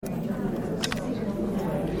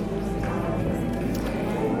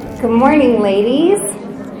Good morning, ladies.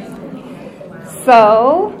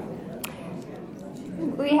 So,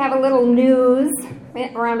 we have a little news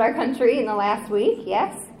around our country in the last week.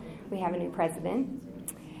 Yes, we have a new president.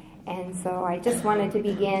 And so I just wanted to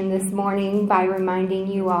begin this morning by reminding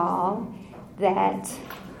you all that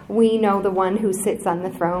we know the one who sits on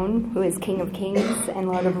the throne, who is King of Kings and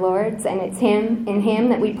Lord of Lords, and it's in him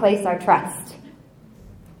that we place our trust.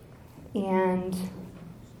 And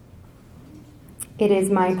it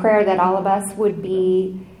is my prayer that all of us would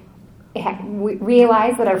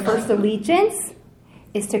realize that our first allegiance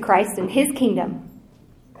is to Christ and His kingdom.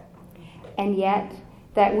 And yet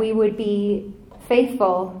that we would be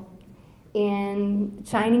faithful in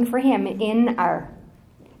shining for Him in our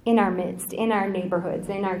midst, in our neighborhoods,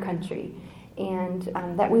 in our country. And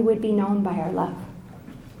that we would be known by our love.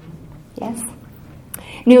 Yes?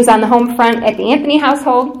 News on the home front at the Anthony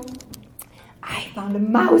household. I found a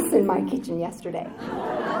mouse in my kitchen yesterday.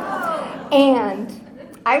 And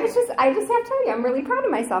I just have to tell you, I'm really proud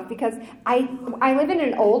of myself because I live in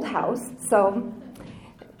an old house, so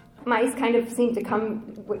mice kind of seem to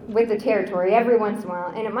come with the territory every once in a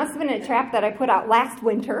while. And it must have been a trap that I put out last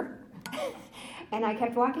winter. And I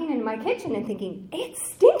kept walking into my kitchen and thinking, it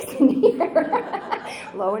stinks in here.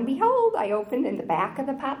 Lo and behold, I opened in the back of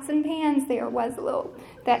the pots and pans. There was a little,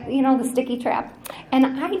 the sticky trap. And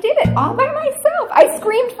I did it all by myself. I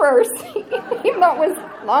screamed first, even though it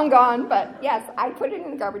was long gone. But yes, I put it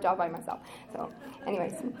in the garbage all by myself. So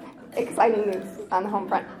anyways, exciting news on the home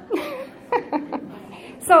front.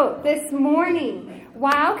 So this morning,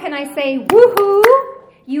 wow, can I say woohoo?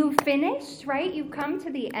 You finished, right? You've come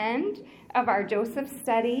to the end of our Joseph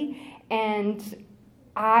study, and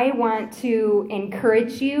I want to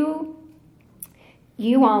encourage you.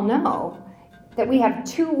 You all know that we have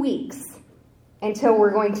 2 weeks until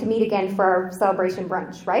we're going to meet again for our celebration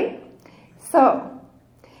brunch, right? So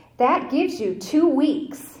that gives you 2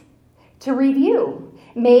 weeks to review.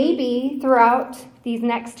 Maybe throughout these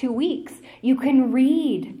next 2 weeks, you can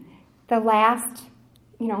read the last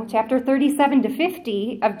chapter 37 to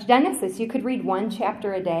 50 of Genesis. You could read 1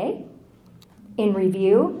 chapter a day in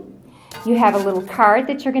review. You have a little card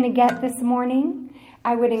that you're going to get this morning.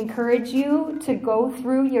 I would encourage you to go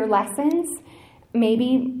through your lessons,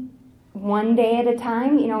 maybe one day at a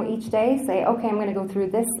time, each day. Say, okay, I'm going to go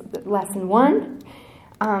through this lesson 1.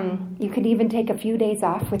 You could even take a few days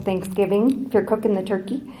off with Thanksgiving if you're cooking the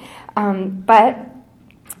turkey. But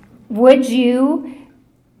would you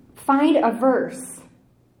find a verse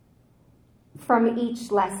from each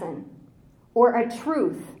lesson, or a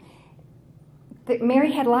truth? That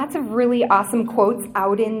Mary had lots of really awesome quotes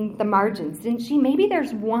out in the margins, didn't she? Maybe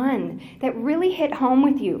there's one that really hit home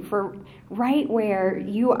with you for right where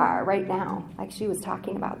you are right now, like she was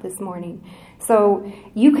talking about this morning. So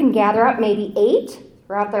you can gather up maybe 8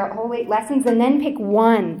 throughout the whole 8 lessons, and then pick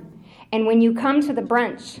one. And when you come to the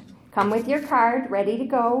brunch, come with your card, ready to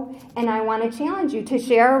go, and I want to challenge you to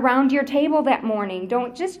share around your table that morning.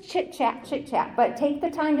 Don't just chit-chat, but take the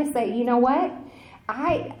time to say, you know what?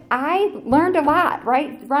 I learned a lot,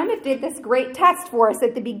 right? Rhonda did this great test for us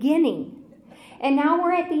at the beginning. And now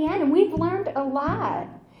we're at the end, and we've learned a lot.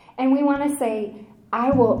 And we want to say,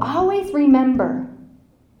 I will always remember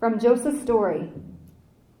from Joseph's story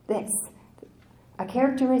this, a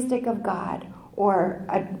characteristic of God, or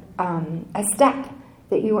a step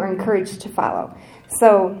that you are encouraged to follow.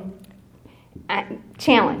 So,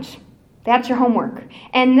 challenge. That's your homework.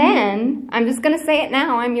 And then, I'm just going to say it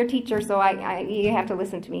now. I'm your teacher, so you have to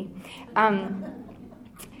listen to me.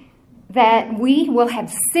 That we will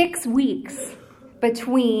have 6 weeks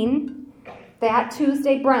between that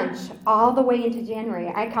Tuesday brunch all the way into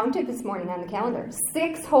January. I counted this morning on the calendar.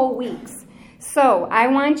 6 whole weeks. So, I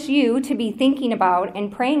want you to be thinking about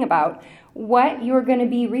and praying about what you're going to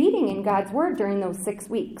be reading in God's Word during those 6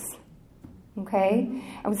 weeks. Okay?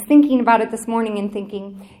 I was thinking about it this morning and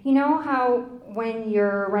thinking, you know how when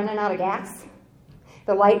you're running out of gas,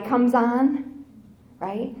 the light comes on,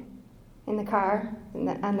 right? In the car,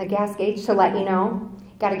 on the gas gauge to let you know.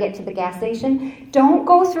 Got to get to the gas station. Don't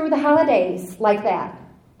go through the holidays like that,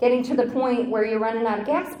 getting to the point where you're running out of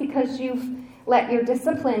gas because you've let your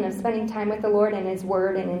discipline of spending time with the Lord and His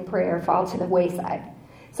Word and in prayer fall to the wayside.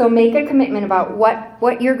 So make a commitment about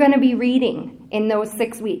what you're going to be reading in those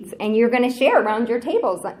 6 weeks. And you're going to share around your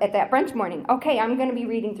tables at that brunch morning. Okay, I'm going to be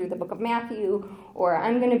reading through the book of Matthew, or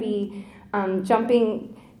I'm going to be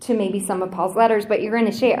jumping to maybe some of Paul's letters, but you're going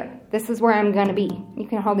to share. This is where I'm going to be. You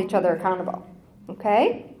can hold each other accountable.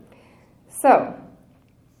 Okay? So,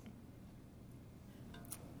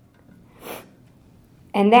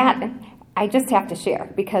 and that I just have to share,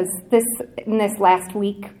 because in this last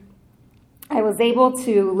week, I was able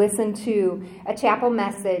to listen to a chapel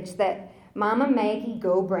message that Mama Maggie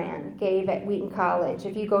Gobran gave at Wheaton College.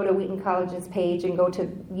 If you go to Wheaton College's page and go to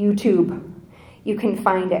YouTube, you can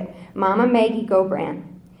find it. Mama Maggie Gobran.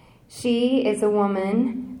 She is a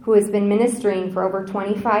woman who has been ministering for over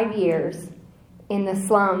 25 years in the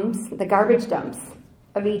slums, the garbage dumps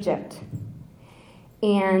of Egypt.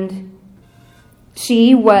 And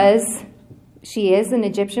she is an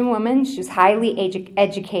Egyptian woman. She's highly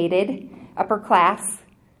educated, upper class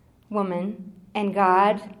woman, and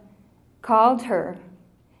God called her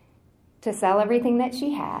to sell everything that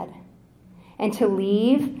she had and to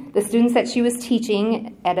leave the students that she was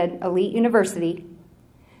teaching at an elite university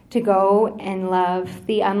to go and love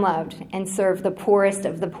the unloved and serve the poorest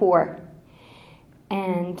of the poor.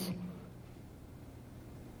 And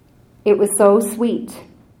it was so sweet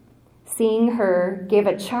seeing her give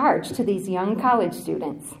a charge to these young college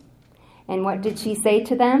students. And what did she say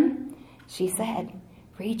to them? She said,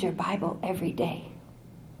 read your Bible every day.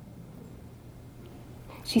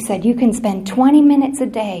 She said, you can spend 20 minutes a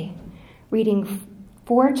day reading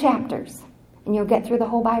 4 chapters, and you'll get through the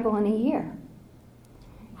whole Bible in a year.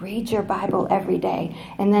 Read your Bible every day.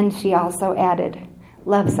 And then she also added,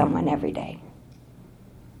 love someone every day.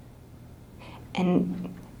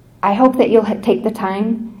 And I hope that you'll take the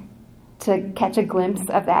time to catch a glimpse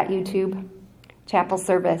of that YouTube chapel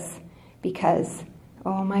service, because,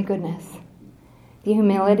 oh my goodness, the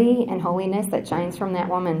humility and holiness that shines from that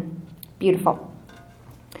woman, beautiful.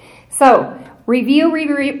 So, review.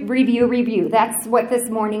 That's what this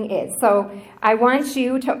morning is. So, I want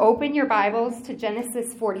you to open your Bibles to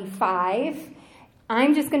Genesis 45.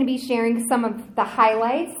 I'm just going to be sharing some of the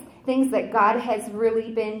highlights, things that God has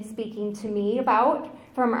really been speaking to me about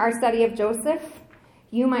from our study of Joseph.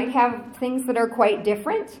 You might have things that are quite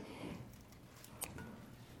different.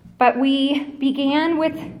 But we began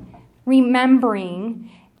with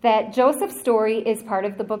remembering that Joseph's story is part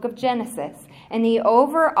of the book of Genesis. And the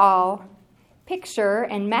overall picture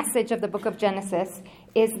and message of the book of Genesis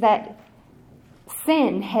is that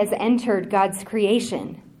sin has entered God's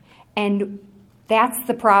creation. And that's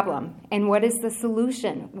the problem. And what is the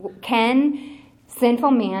solution? Can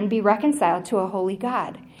sinful man be reconciled to a holy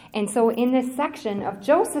God? And so in this section of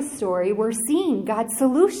Joseph's story, we're seeing God's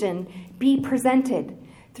solution be presented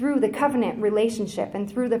through the covenant relationship and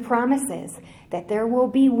through the promises that there will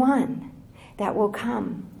be one that will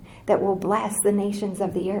come, that will bless the nations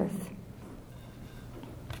of the earth.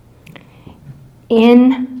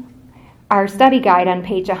 In our study guide on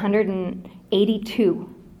page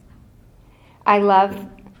 182, I love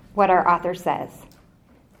what our author says.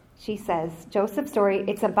 She says, Joseph's story,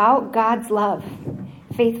 it's about God's love,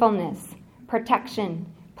 faithfulness, protection,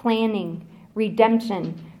 planning,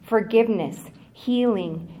 redemption, forgiveness,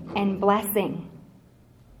 healing, and blessing.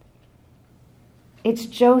 It's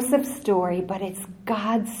Joseph's story, but it's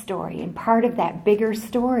God's story, and part of that bigger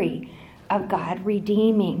story of God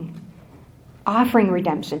redeeming, offering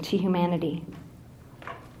redemption to humanity.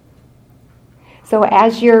 So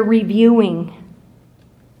as you're reviewing,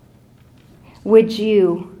 would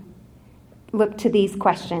you look to these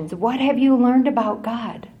questions? What have you learned about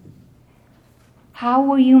God? How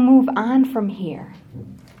will you move on from here?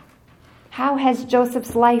 How has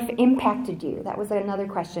Joseph's life impacted you? That was another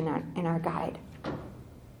question in our guide.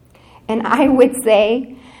 And I would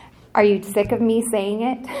say, are you sick of me saying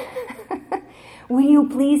it? Will you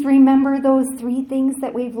please remember those 3 things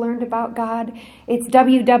that we've learned about God? It's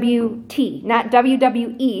WWT, not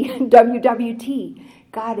WWE, WWT.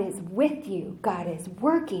 God is with you. God is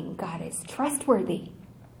working. God is trustworthy.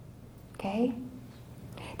 Okay?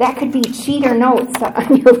 That could be cheater notes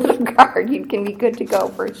on your little card. You can be good to go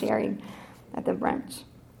for sharing at the brunch.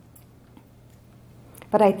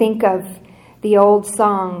 But I think of the old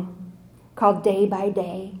song called Day by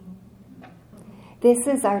Day. This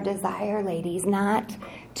is our desire, ladies, not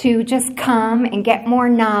to just come and get more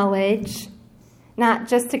knowledge, not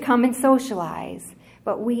just to come and socialize,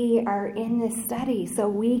 but we are in this study so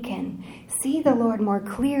we can see the Lord more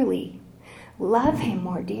clearly, love him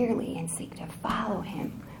more dearly, and seek to follow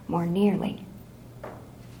him more nearly.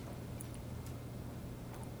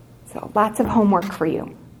 So lots of homework for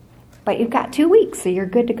you. But you've got 2 weeks, so you're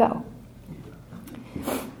good to go.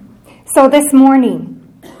 So this morning,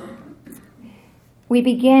 we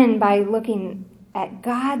begin by looking at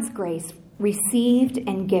God's grace received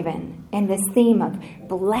and given, and this theme of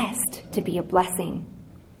blessed to be a blessing.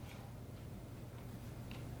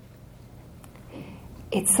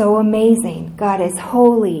 It's so amazing. God is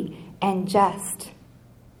holy and just.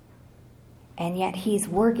 And yet he's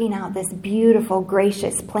working out this beautiful,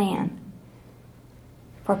 gracious plan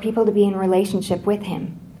for people to be in relationship with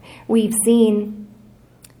him We've seen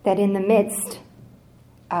that in the midst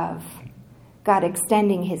of God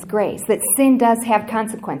extending his grace, that sin does have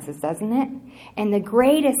consequences, doesn't it? And the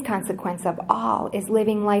greatest consequence of all is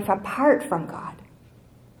living life apart from God.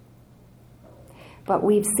 But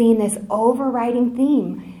we've seen this overriding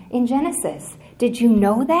theme in Genesis. Did you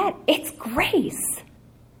know that? It's grace.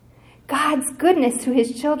 God's goodness to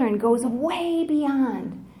his children goes way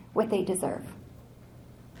beyond what they deserve.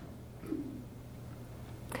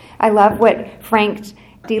 I love what Frank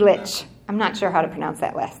Delitzsch, I'm not sure how to pronounce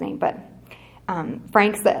that last name, but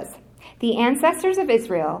Frank says, the ancestors of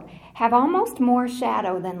Israel have almost more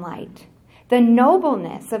shadow than light. The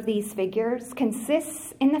nobleness of these figures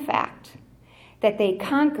consists in the fact that they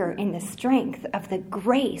conquer in the strength of the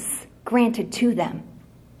grace granted to them.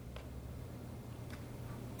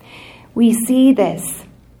 We see this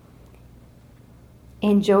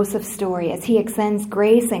in Joseph's story as he extends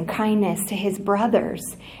grace and kindness to his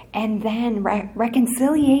brothers, and then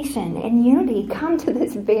reconciliation and unity come to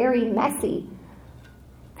this very messy,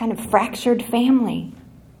 kind of fractured family.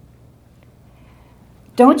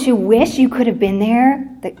 Don't you wish you could have been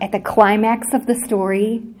there at the climax of the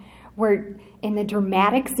story, where in the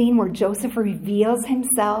dramatic scene where Joseph reveals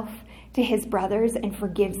himself to his brothers and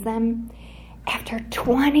forgives them? After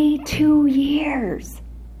 22 years,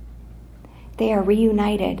 they are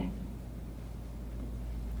reunited.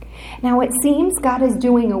 Now it seems God is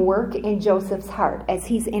doing a work in Joseph's heart as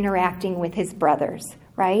he's interacting with his brothers,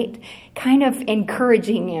 right? Kind of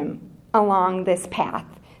encouraging him along this path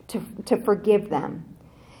to forgive them.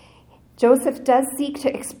 Joseph does seek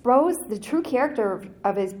to expose the true character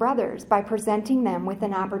of his brothers by presenting them with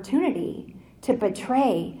an opportunity to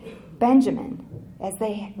betray Benjamin, as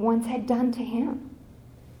they once had done to him.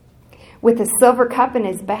 With a silver cup in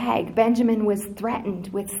his bag, Benjamin was threatened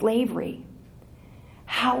with slavery.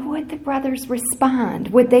 How would the brothers respond?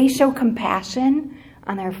 Would they show compassion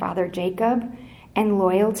on their father Jacob and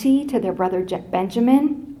loyalty to their brother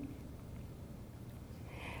Benjamin?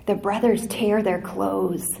 The brothers tear their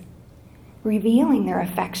clothes, revealing their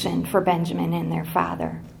affection for Benjamin and their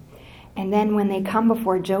father. And then when they come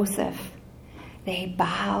before Joseph, they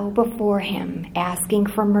bow before him, asking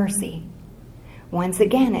for mercy. Once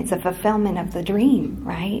again, it's a fulfillment of the dream,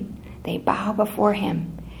 right? They bow before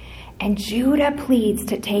him. And Judah pleads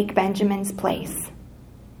to take Benjamin's place.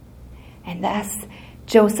 And thus,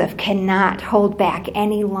 Joseph cannot hold back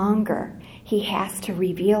any longer. He has to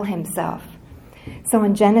reveal himself. So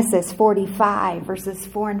in Genesis 45, verses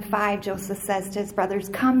 4 and 5, Joseph says to his brothers,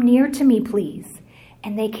 "Come near to me, please."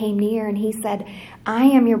 And they came near, and he said, "I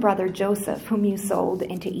am your brother Joseph, whom you sold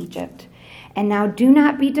into Egypt. And now do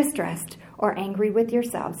not be distressed or angry with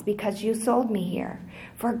yourselves because you sold me here.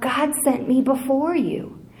 For God sent me before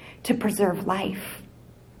you to preserve life."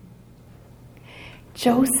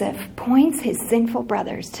 Joseph points his sinful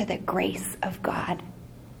brothers to the grace of God.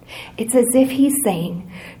 It's as if he's saying,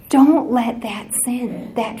 don't let that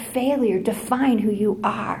sin, that failure, define who you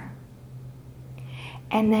are.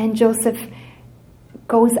 And then Joseph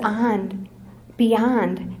goes on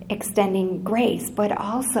beyond extending grace, but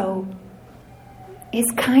also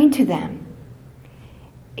is kind to them.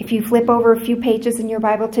 If you flip over a few pages in your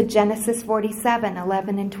Bible to Genesis 47,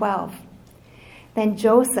 11 and 12. Then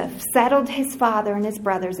Joseph settled his father and his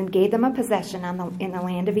brothers and gave them a possession in the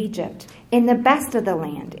land of Egypt, in the best of the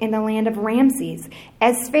land, in the land of Ramses,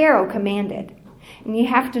 as Pharaoh commanded. And you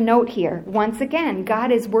have to note here, once again,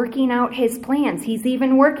 God is working out his plans. He's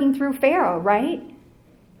even working through Pharaoh, right?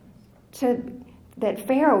 That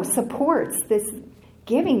Pharaoh supports this,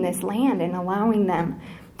 giving this land and allowing them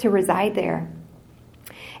to reside there.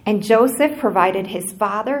 And Joseph provided his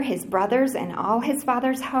father, his brothers, and all his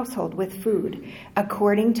father's household with food,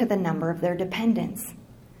 according to the number of their dependents.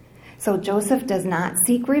 So Joseph does not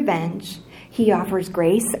seek revenge. He offers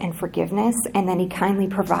grace and forgiveness, and then he kindly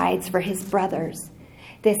provides for his brothers.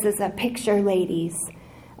 This is a picture, ladies,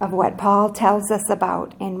 of what Paul tells us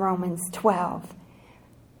about in Romans 12.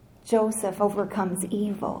 Joseph overcomes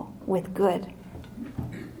evil with good.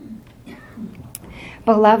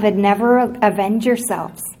 Beloved, never avenge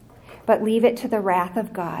yourselves, but leave it to the wrath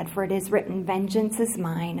of God, for it is written, "Vengeance is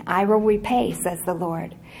mine, I will repay, says the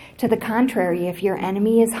Lord." To the contrary, if your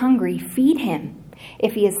enemy is hungry, feed him.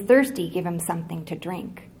 If he is thirsty, give him something to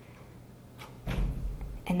drink.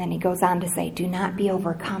 And then he goes on to say, do not be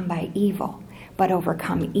overcome by evil, but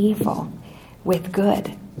overcome evil with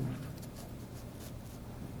good.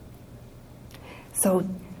 So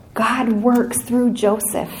God works through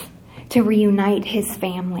Joseph to reunite his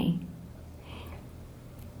family.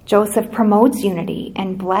 Joseph promotes unity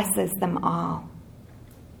and blesses them all.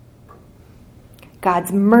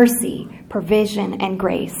 God's mercy, provision, and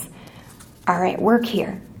grace are at work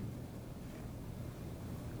here.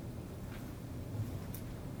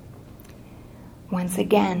 Once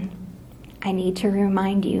again, I need to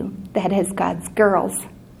remind you that as God's girls,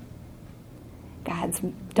 God's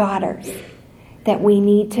daughters, that we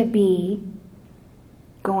need to be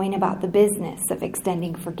going about the business of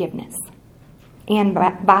extending forgiveness. Ann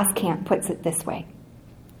Boskamp puts it this way.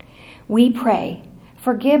 We pray,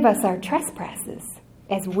 forgive us our trespasses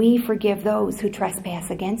as we forgive those who trespass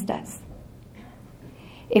against us.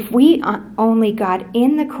 If we only got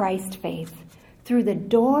in the Christ faith through the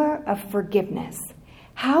door of forgiveness,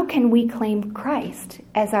 how can we claim Christ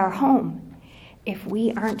as our home if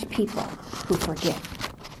we aren't people who forgive?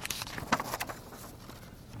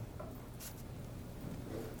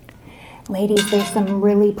 Ladies, there's some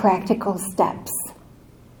really practical steps.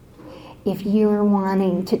 If you're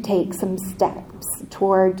wanting to take some steps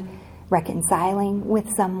toward reconciling with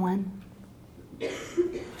someone,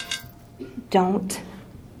 don't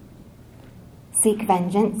seek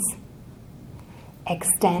vengeance.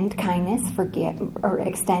 Extend kindness,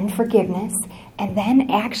 extend forgiveness, and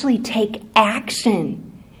then actually take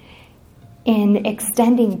action in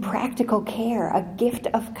extending practical care, a gift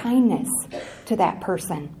of kindness to that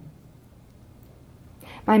person.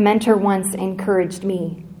 My mentor once encouraged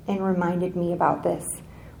me and reminded me about this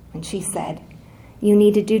when she said, you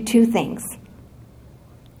need to do two things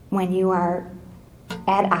when you are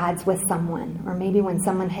at odds with someone, or maybe when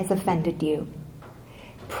someone has offended you.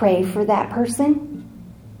 Pray for that person,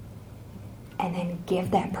 and then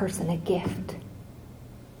give that person a gift.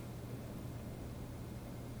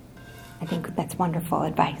 I think that's wonderful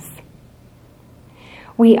advice.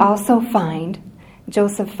 We also find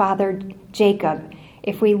Joseph fathered Jacob.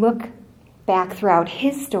 If we look back throughout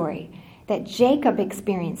his story, that Jacob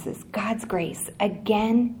experiences God's grace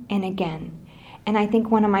again and again. And I think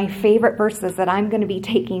one of my favorite verses that I'm going to be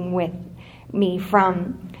taking with me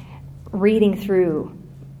from reading through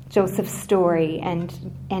Joseph's story and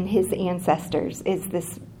his ancestors is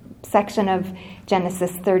this section of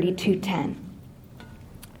Genesis 32:10,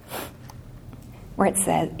 where it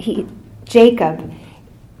says, Jacob,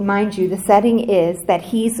 mind you, the setting is that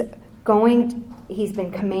he's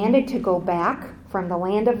been commanded to go back from the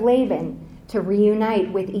land of Laban to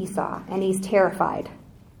reunite with Esau, and he's terrified.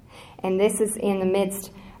 And this is in the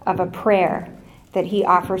midst of a prayer that he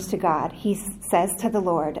offers to God. He says to the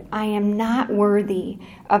Lord, I am not worthy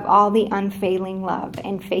of all the unfailing love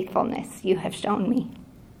and faithfulness you have shown me.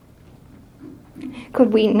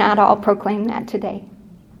 Could we not all proclaim that today?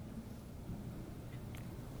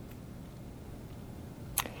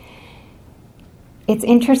 It's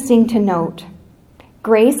interesting to note,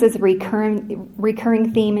 grace is a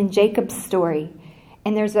recurring theme in Jacob's story,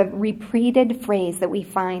 and there's a repeated phrase that we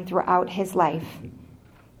find throughout his life.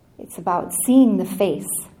 It's about seeing the face.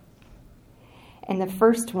 And the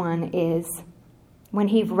first one is when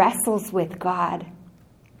he wrestles with God.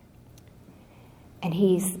 And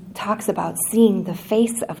he talks about seeing the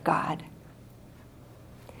face of God.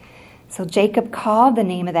 So Jacob called the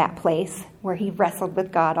name of that place where he wrestled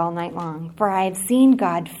with God all night long. For I have seen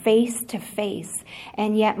God face to face,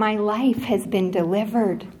 and yet my life has been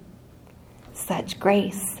delivered. Such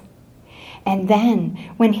grace. And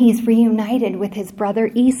then, when he's reunited with his brother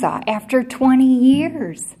Esau after 20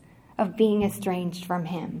 years of being estranged from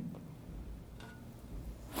him.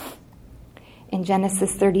 In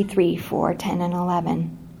Genesis 33:4, 10, and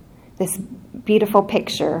 11, this beautiful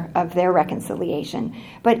picture of their reconciliation.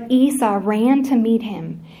 But Esau ran to meet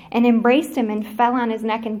him and embraced him and fell on his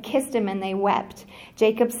neck and kissed him, and they wept.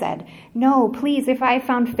 Jacob said, No, please, if I have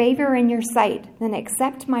found favor in your sight, then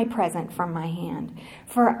accept my present from my hand.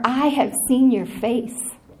 For I have seen your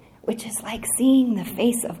face, which is like seeing the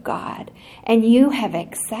face of God, and you have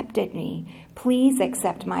accepted me. Please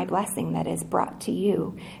accept my blessing that is brought to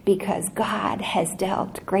you, because God has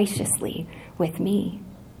dealt graciously with me.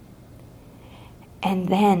 And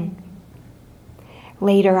then,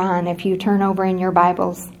 later on, if you turn over in your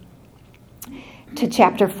Bibles to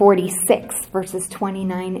chapter 46, verses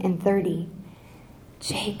 29 and 30,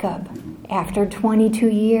 Jacob, after 22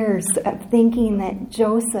 years of thinking that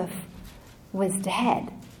Joseph was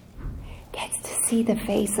dead, gets to see the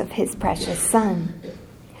face of his precious son.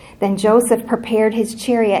 Then Joseph prepared his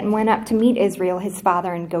chariot and went up to meet Israel, his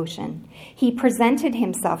father, in Goshen. He presented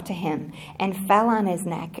himself to him and fell on his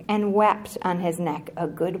neck and wept on his neck a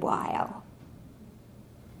good while.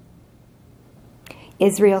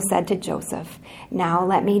 Israel said to Joseph, Now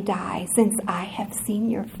let me die, since I have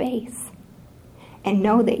seen your face and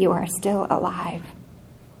know that you are still alive.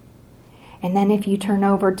 And then if you turn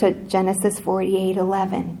over to Genesis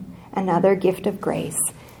 48:11, Another gift of grace.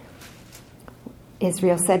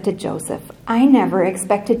 Israel said to Joseph, I never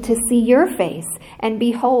expected to see your face, and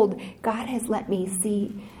behold, God has let me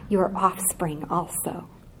see your offspring also.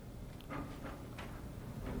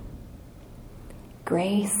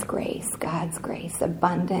 Grace, grace, God's grace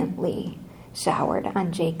abundantly showered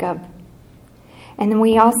on Jacob. And then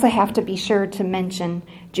we also have to be sure to mention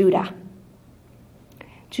Judah.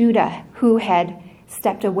 Judah, who had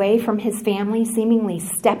stepped away from his family, seemingly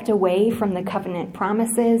stepped away from the covenant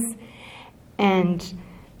promises, and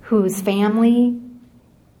whose family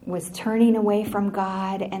was turning away from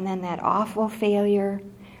God, and then that awful failure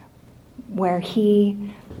where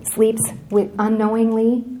he sleeps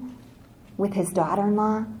unknowingly with his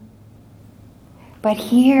daughter-in-law. But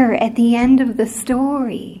here at the end of the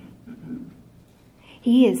story,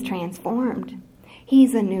 he is transformed.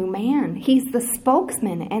 He's a new man. He's the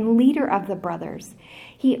spokesman and leader of the brothers.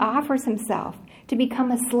 He offers himself to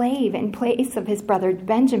become a slave in place of his brother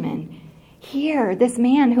Benjamin. Here, this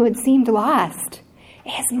man who had seemed lost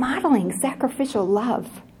is modeling sacrificial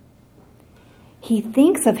love. He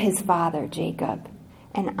thinks of his father, Jacob,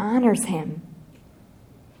 and honors him.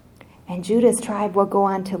 And Judah's tribe will go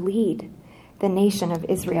on to lead the nation of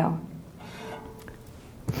Israel.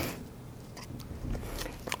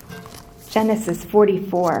 Genesis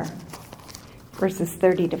 44, verses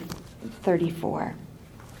 30 to 34.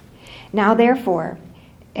 Now therefore,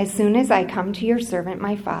 as soon as I come to your servant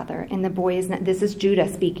my father, and the boy is not, this is Judah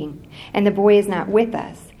speaking, and the boy is not with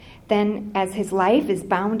us, then as his life is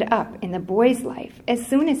bound up in the boy's life, as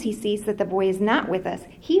soon as he sees that the boy is not with us,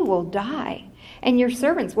 he will die. And your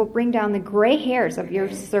servants will bring down the gray hairs of your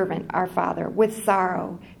servant, our father, with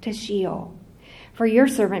sorrow to Sheol. For your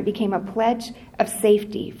servant became a pledge of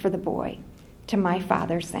safety for the boy to my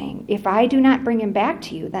father, saying, if I do not bring him back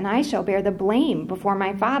to you, then I shall bear the blame before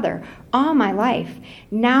my father all my life.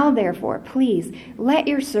 Now, therefore, please let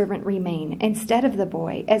your servant remain instead of the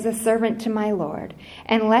boy as a servant to my Lord,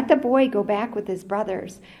 and let the boy go back with his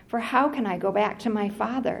brothers. For how can I go back to my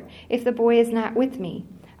father if the boy is not with me?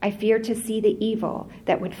 I fear to see the evil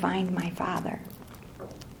that would find my father.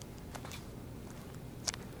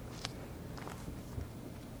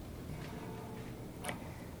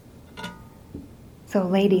 So,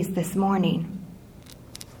 ladies, this morning,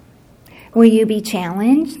 will you be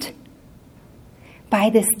challenged by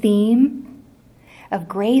this theme of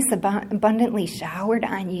grace abundantly showered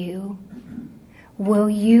on you? Will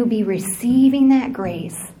you be receiving that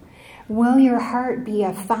grace? Will your heart be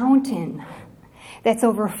a fountain that's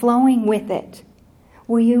overflowing with it?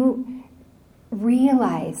 Will you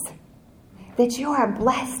realize that you are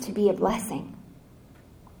blessed to be a blessing?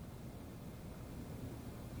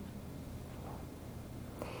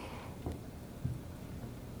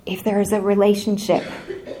 If there is a relationship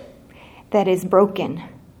that is broken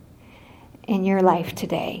in your life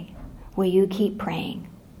today, will you keep praying?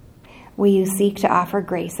 Will you seek to offer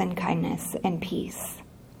grace and kindness and peace?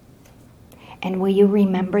 And will you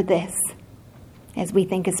remember this as we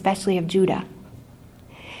think especially of Judah?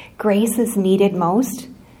 Grace is needed most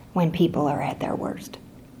when people are at their worst.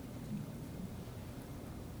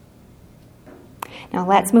 Now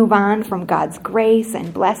let's move on from God's grace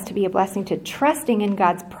and blessed to be a blessing to trusting in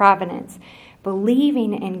God's providence,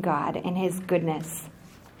 believing in God and his goodness.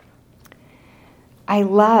 I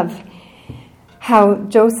love how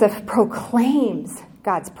Joseph proclaims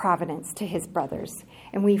God's providence to his brothers.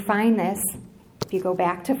 And we find this, if you go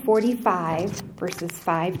back to 45, verses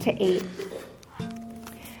 5 to 8,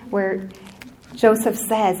 where Joseph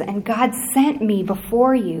says, and God sent me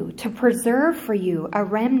before you to preserve for you a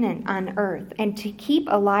remnant on earth and to keep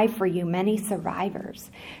alive for you many survivors.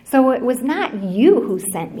 So it was not you who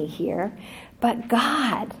sent me here, but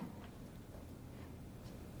God.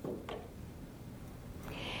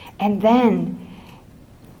 And then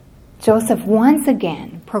Joseph once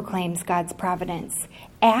again proclaims God's providence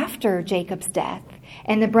after Jacob's death.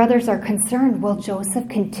 And the brothers are concerned, will Joseph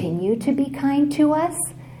continue to be kind to us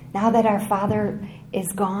now that our father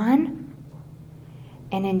is gone?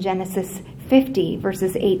 And in Genesis 50,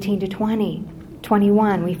 verses 18 to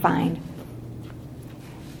 21, we find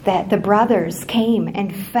that the brothers came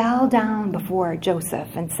and fell down before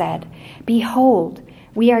Joseph and said, behold,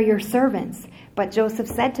 we are your servants. But Joseph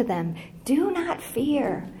said to them, do not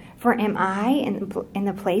fear, for am I in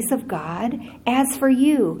the place of God? As for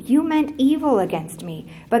you, you meant evil against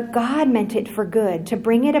me, but God meant it for good, to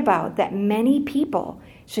bring it about that many people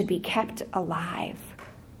should be kept alive.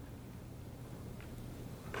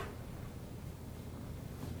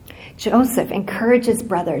 Joseph encourages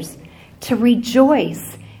brothers to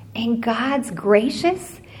rejoice in God's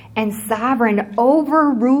gracious and sovereign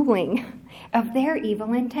overruling of their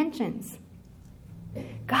evil intentions.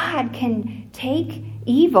 God can take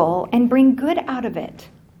evil and bring good out of it.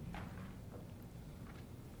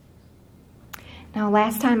 Now,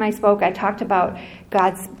 last time I spoke, I talked about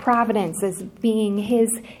God's providence as being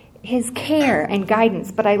his care and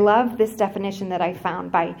guidance, but I love this definition that I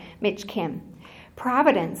found by Mitch Kim.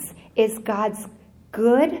 Providence is God's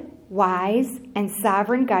good, wise, and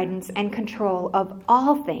sovereign guidance and control of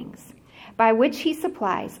all things, by which he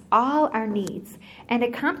supplies all our needs and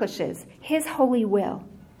accomplishes his holy will.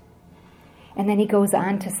 And then he goes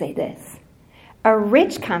on to say this: a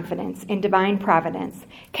rich confidence in divine providence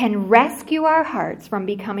can rescue our hearts from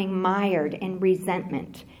becoming mired in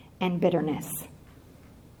resentment and bitterness.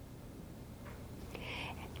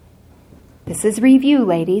 This is review,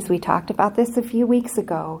 ladies. We talked about this a few weeks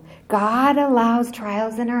ago. God allows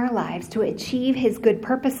trials in our lives to achieve his good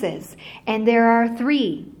purposes. And there are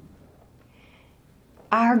three.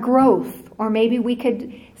 Our growth, or maybe we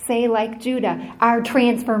could say like Judah, our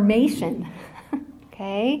transformation.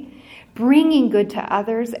 Okay? Bringing good to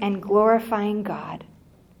others and glorifying God.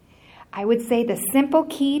 I would say the simple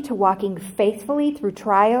key to walking faithfully through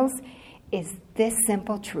trials is this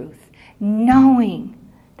simple truth: knowing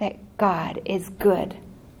that God is good.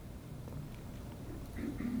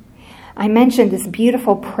 I mentioned this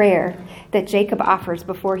beautiful prayer that Jacob offers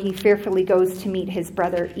before he fearfully goes to meet his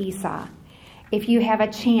brother Esau. If you have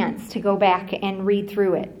a chance to go back and read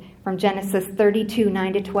through it from Genesis 32,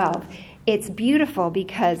 9-12, it's beautiful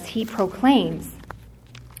because he proclaims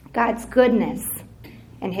God's goodness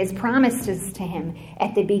and his promises to him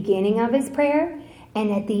at the beginning of his prayer and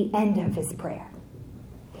at the end of his prayer.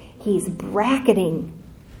 He's bracketing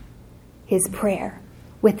his prayer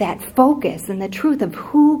with that focus and the truth of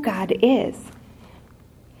who God is.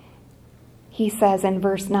 He says in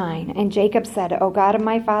verse 9, and Jacob said, O God of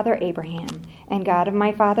my father Abraham and God of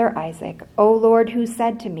my father Isaac, O Lord, who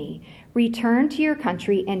said to me, return to your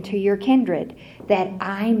country and to your kindred, that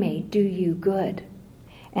I may do you good.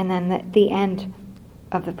 And then the end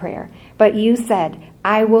of the prayer. But you said,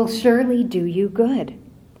 I will surely do you good,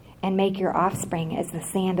 and make your offspring as the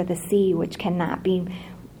sand of the sea, which cannot be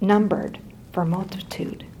numbered for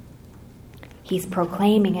multitude. He's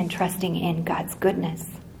proclaiming and trusting in God's goodness.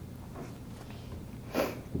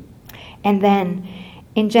 And then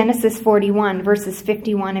in Genesis 41, verses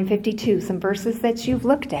 51 and 52, some verses that you've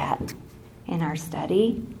looked at in our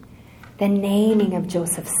study, the naming of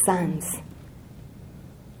Joseph's sons.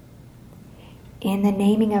 In the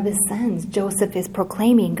naming of his sons, Joseph is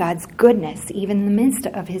proclaiming God's goodness, even in the midst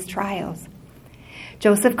of his trials.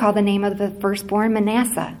 Joseph called the name of the firstborn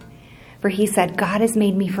Manasseh, for he said, God has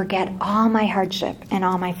made me forget all my hardship and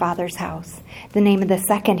all my father's house. The name of the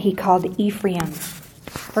second he called Ephraim,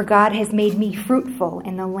 for God has made me fruitful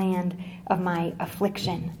in the land of my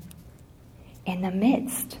affliction. In the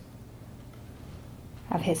midst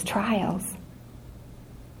of his trials,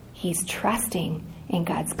 he's trusting in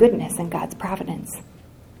God's goodness and God's providence.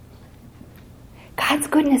 God's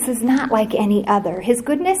goodness is not like any other. His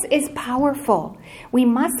goodness is powerful. We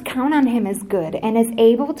must count on him as good and is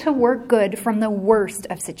able to work good from the worst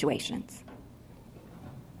of situations.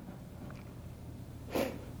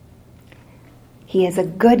 He is a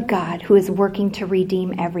good God who is working to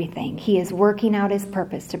redeem everything. He is working out his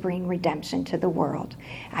purpose to bring redemption to the world.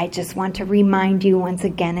 I just want to remind you once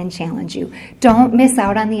again and challenge you. Don't miss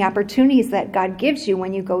out on the opportunities that God gives you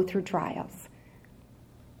when you go through trials.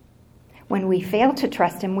 When we fail to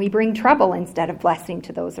trust him, we bring trouble instead of blessing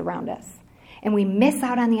to those around us. And we miss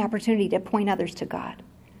out on the opportunity to point others to God.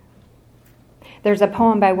 There's a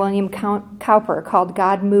poem by William Cowper called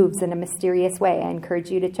God Moves in a Mysterious Way. I encourage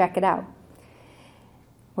you to check it out.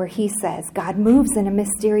 Where he says, God moves in a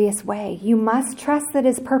mysterious way. You must trust that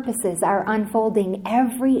his purposes are unfolding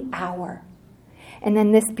every hour. And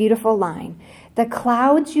then this beautiful line, the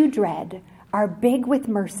clouds you dread are big with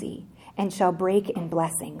mercy and shall break in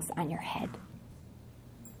blessings on your head.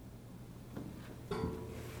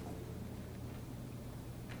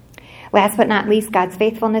 Last but not least, God's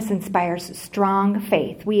faithfulness inspires strong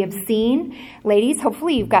faith. We have seen, ladies,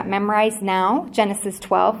 hopefully you've got memorized now, Genesis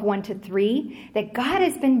 12, 1-3, that God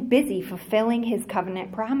has been busy fulfilling his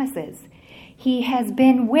covenant promises. He has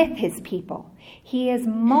been with his people. He is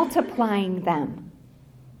multiplying them,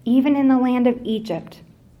 even in the land of Egypt.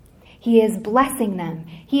 He is blessing them.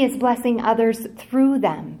 He is blessing others through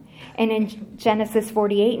them. And in Genesis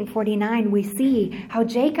 48 and 49, we see how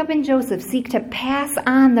Jacob and Joseph seek to pass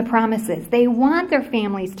on the promises. They want their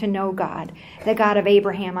families to know God, the God of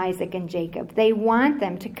Abraham, Isaac, and Jacob. They want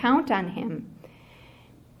them to count on him.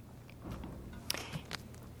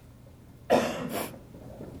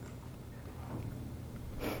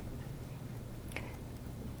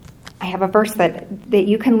 have a verse that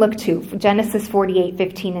you can look to, Genesis 48,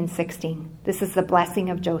 15 and 16. This is the blessing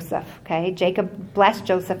of Joseph, okay? Jacob blessed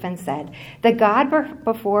Joseph and said, "The God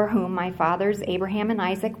before whom my fathers Abraham and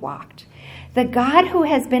Isaac walked, the God who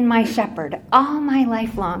has been my shepherd all my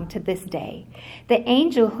life long to this day, the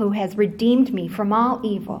angel who has redeemed me from all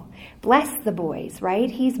evil." Bless the boys, right?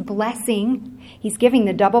 He's blessing, he's giving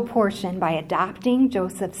the double portion by adopting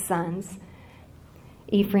Joseph's sons,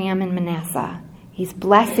 Ephraim and Manasseh. He's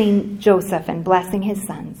blessing Joseph and blessing his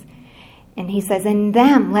sons. And he says, "In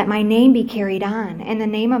them let my name be carried on, and the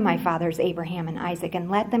name of my fathers Abraham and Isaac, and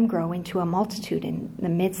let them grow into a multitude in the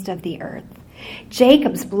midst of the earth."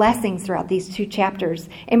 Jacob's blessings throughout these 2 chapters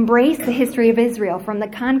embrace the history of Israel from the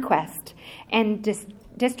conquest and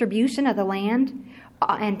distribution of the land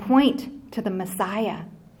and point to the Messiah.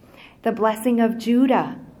 The blessing of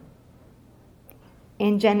Judah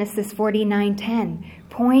in Genesis 49:10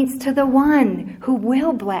 points to the one who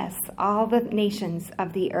will bless all the nations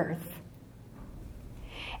of the earth.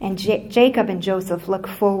 And Jacob and Joseph look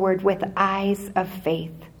forward with eyes of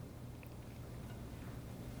faith.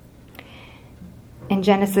 In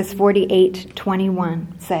Genesis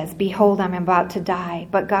 48:21 says, "Behold, I'm about to die,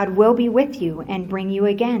 but God will be with you and bring you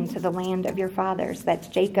again to the land of your fathers." That's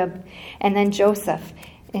Jacob. And then Joseph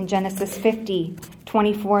in Genesis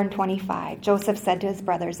 50:24 and 25. Joseph said to his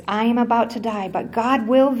brothers, "I am about to die, but God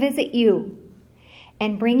will visit you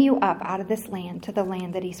and bring you up out of this land to the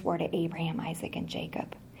land that he swore to Abraham, Isaac, and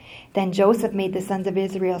Jacob." Then Joseph made the sons of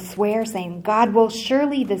Israel swear, saying, "God will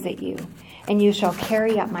surely visit you, and you shall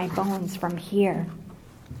carry up my bones from here."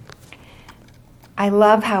 I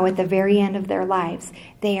love how at the very end of their lives,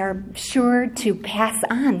 they are sure to pass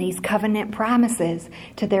on these covenant promises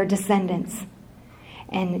to their descendants.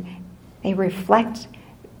 And they reflect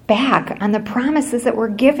back on the promises that were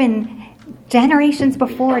given generations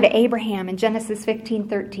before to Abraham in Genesis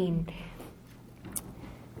 15:13.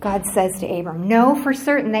 God says to Abram, "Know for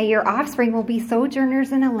certain that your offspring will be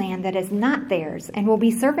sojourners in a land that is not theirs, and will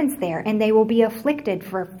be servants there, and they will be afflicted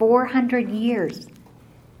for 400 years.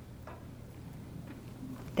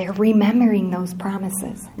 They're remembering those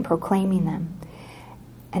promises and proclaiming them.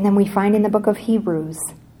 And then we find in the book of Hebrews,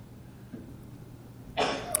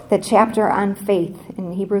 the chapter on faith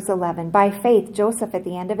in Hebrews 11. "By faith, Joseph at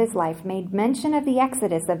the end of his life made mention of the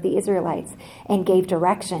exodus of the Israelites and gave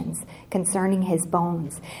directions concerning his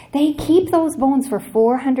bones." They keep those bones for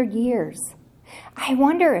 400 years. I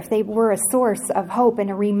wonder if they were a source of hope and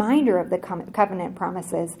a reminder of the covenant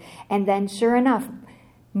promises. And then, sure enough,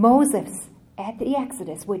 Moses at the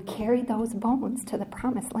Exodus would carry those bones to the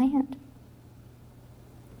promised land.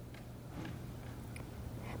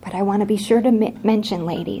 But I want to be sure to mention,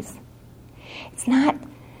 ladies, it's not,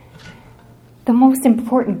 the most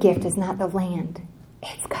important gift is not the land.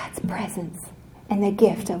 It's God's presence and the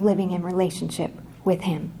gift of living in relationship with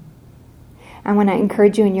him. I want to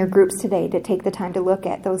encourage you in your groups today to take the time to look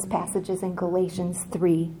at those passages in Galatians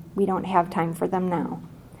 3. We don't have time for them now,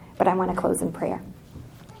 but I want to close in prayer.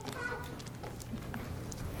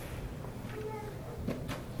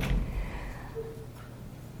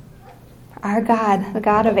 Our God, the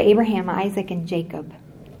God of Abraham, Isaac, and Jacob,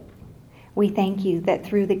 we thank you that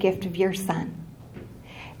through the gift of your Son,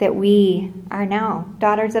 that we are now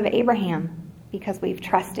daughters of Abraham because we've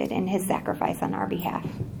trusted in his sacrifice on our behalf.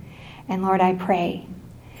 And Lord, I pray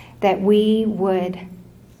that we would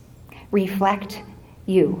reflect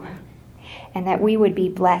you and that we would be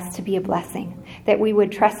blessed to be a blessing, that we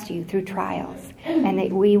would trust you through trials, and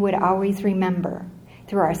that we would always remember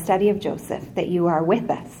through our study of Joseph that you are with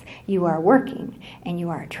us, you are working, and you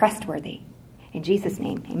are trustworthy. In Jesus'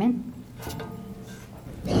 name, amen.